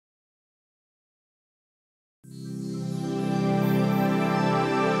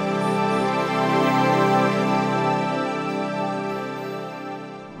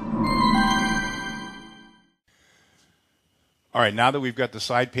All right, now that we've got the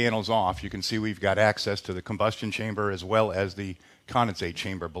side panels off, you can see we've got access to the combustion chamber as well as the condensate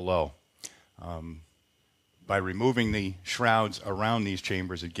chamber below. By removing the shrouds around these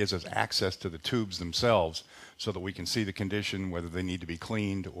chambers, it gives us access to the tubes themselves so that we can see the condition, whether they need to be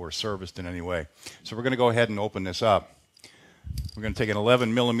cleaned or serviced in any way. So we're going to go ahead and open this up. We're going to take an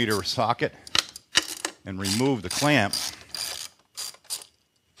 11 millimeter socket and remove the clamp.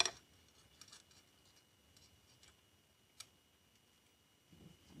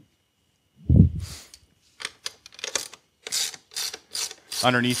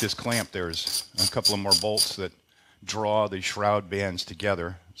 Underneath this clamp there's a couple of more bolts that draw the shroud bands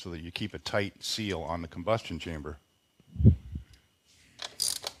together so that you keep a tight seal on the combustion chamber.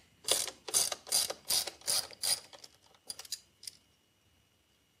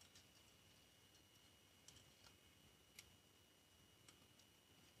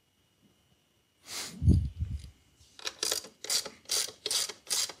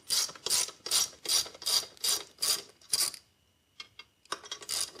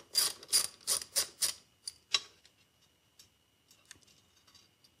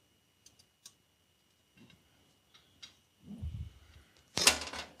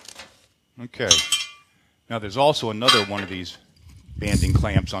 Okay, now there's also another one of these banding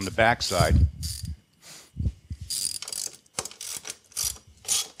clamps on the back side.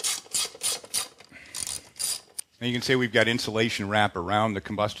 And you can see we've got insulation wrap around the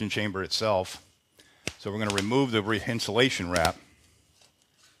combustion chamber itself. So we're going to remove the insulation wrap.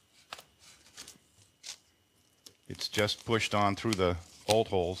 It's just pushed on through the bolt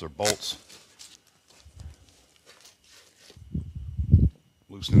holes or bolts.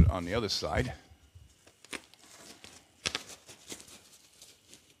 Loosen it on the other side.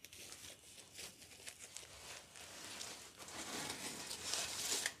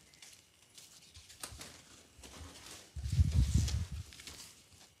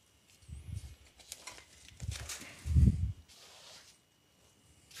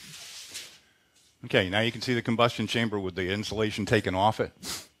 Okay, now you can see the combustion chamber with the insulation taken off it.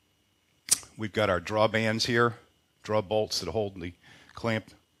 We've got our draw bands here, draw bolts that hold the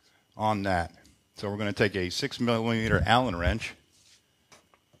clamp on that. So we're going to take a 6 millimeter Allen wrench.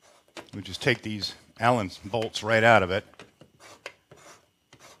 We just take these Allen bolts right out of it.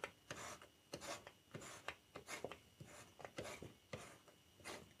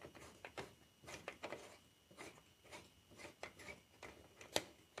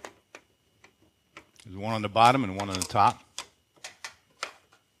 There's one on the bottom and one on the top.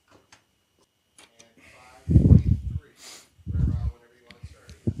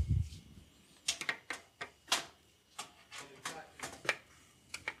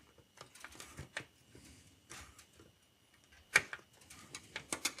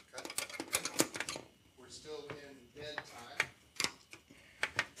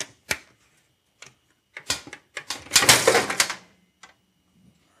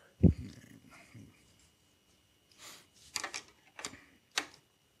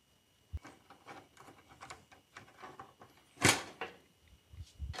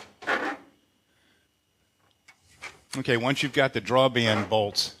 Okay, once you've got the drawband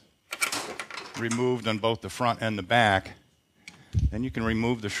bolts removed on both the front and the back, then you can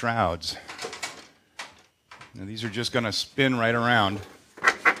remove the shrouds. Now these are just going to spin right around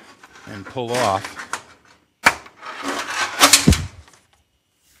and pull off.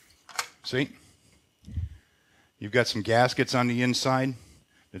 See? You've got some gaskets on the inside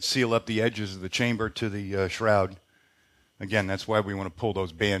that seal up the edges of the chamber to the shroud. Again, that's why we want to pull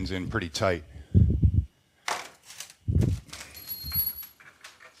those bands in pretty tight.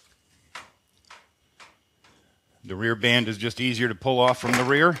 The rear band is just easier to pull off from the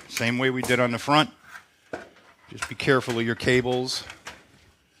rear, same way we did on the front. Just be careful of your cables,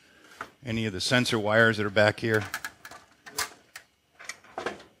 any of the sensor wires that are back here.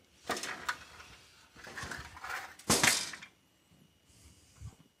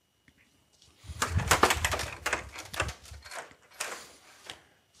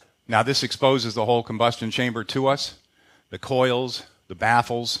 Now this exposes the whole combustion chamber to us, the coils, the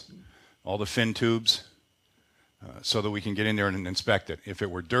baffles, all the fin tubes. So that we can get in there and inspect it. If it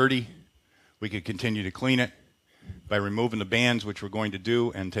were dirty, we could continue to clean it by removing the bands, which we're going to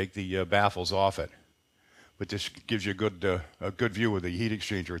do, and take the baffles off it. But this gives you a good view of the heat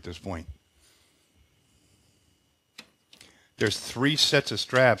exchanger at this point. There's three sets of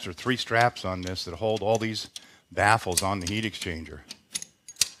straps, or three straps on this that hold all these baffles on the heat exchanger.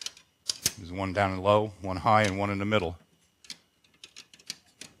 There's one down low, one high, and one in the middle.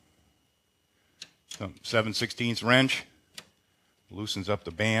 7/16 wrench loosens up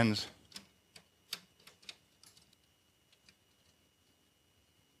the bands.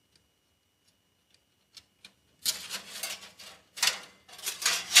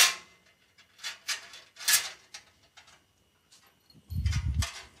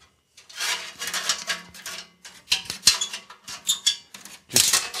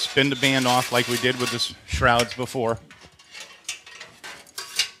 spin the band off like we did with the shrouds before.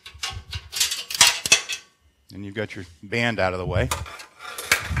 And you've got your band out of the way.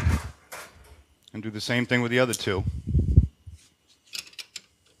 And do the same thing with the other two.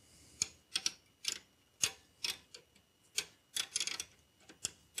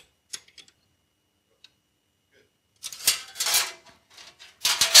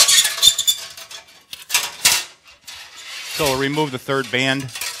 So we'll remove the third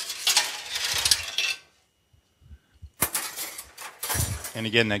band. And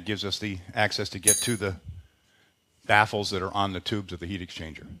again, that gives us the access to get to the baffles that are on the tubes of the heat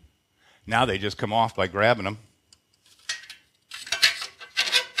exchanger. Now they just come off by grabbing them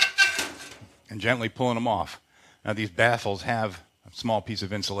and gently pulling them off. Now these baffles have a small piece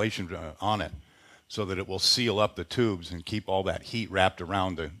of insulation on it so that it will seal up the tubes and keep all that heat wrapped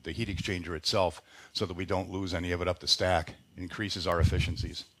around the heat exchanger itself so that we don't lose any of it up the stack. It increases our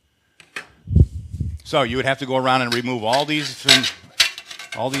efficiencies. So you would have to go around and remove all these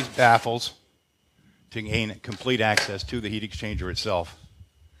baffles to gain complete access to the heat exchanger itself.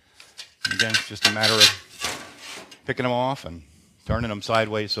 And again, it's just a matter of picking them off and turning them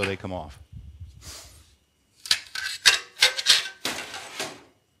sideways so they come off.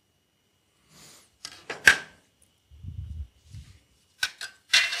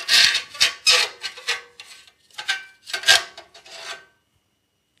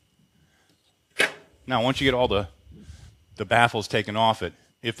 Now, once you get all the baffles taken off it,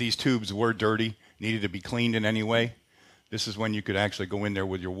 if these tubes were dirty, needed to be cleaned in any way, this is when you could actually go in there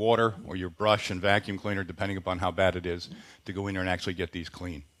with your water or your brush and vacuum cleaner, depending upon how bad it is, to go in there and actually get these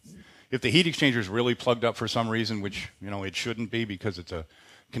clean. If the heat exchanger is really plugged up for some reason, which it shouldn't be because it's a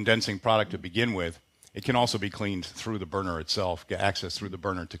condensing product to begin with, it can also be cleaned through the burner itself, get access through the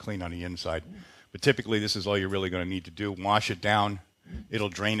burner to clean on the inside. But typically, this is all you're really going to need to do. Wash it down. It'll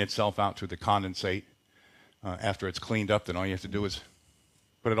drain itself out through the condensate. After it's cleaned up, then all you have to do is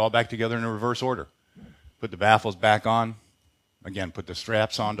put it all back together in a reverse order. Put the baffles back on. Again, put the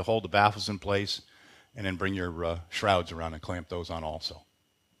straps on to hold the baffles in place, and then bring your shrouds around and clamp those on also.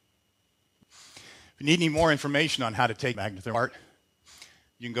 If you need any more information on how to take MagnaTherm apart,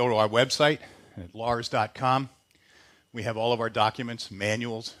 you can go to our website at lars.com. We have all of our documents,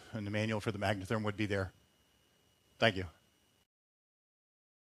 manuals, and the manual for the MagnaTherm would be there. Thank you.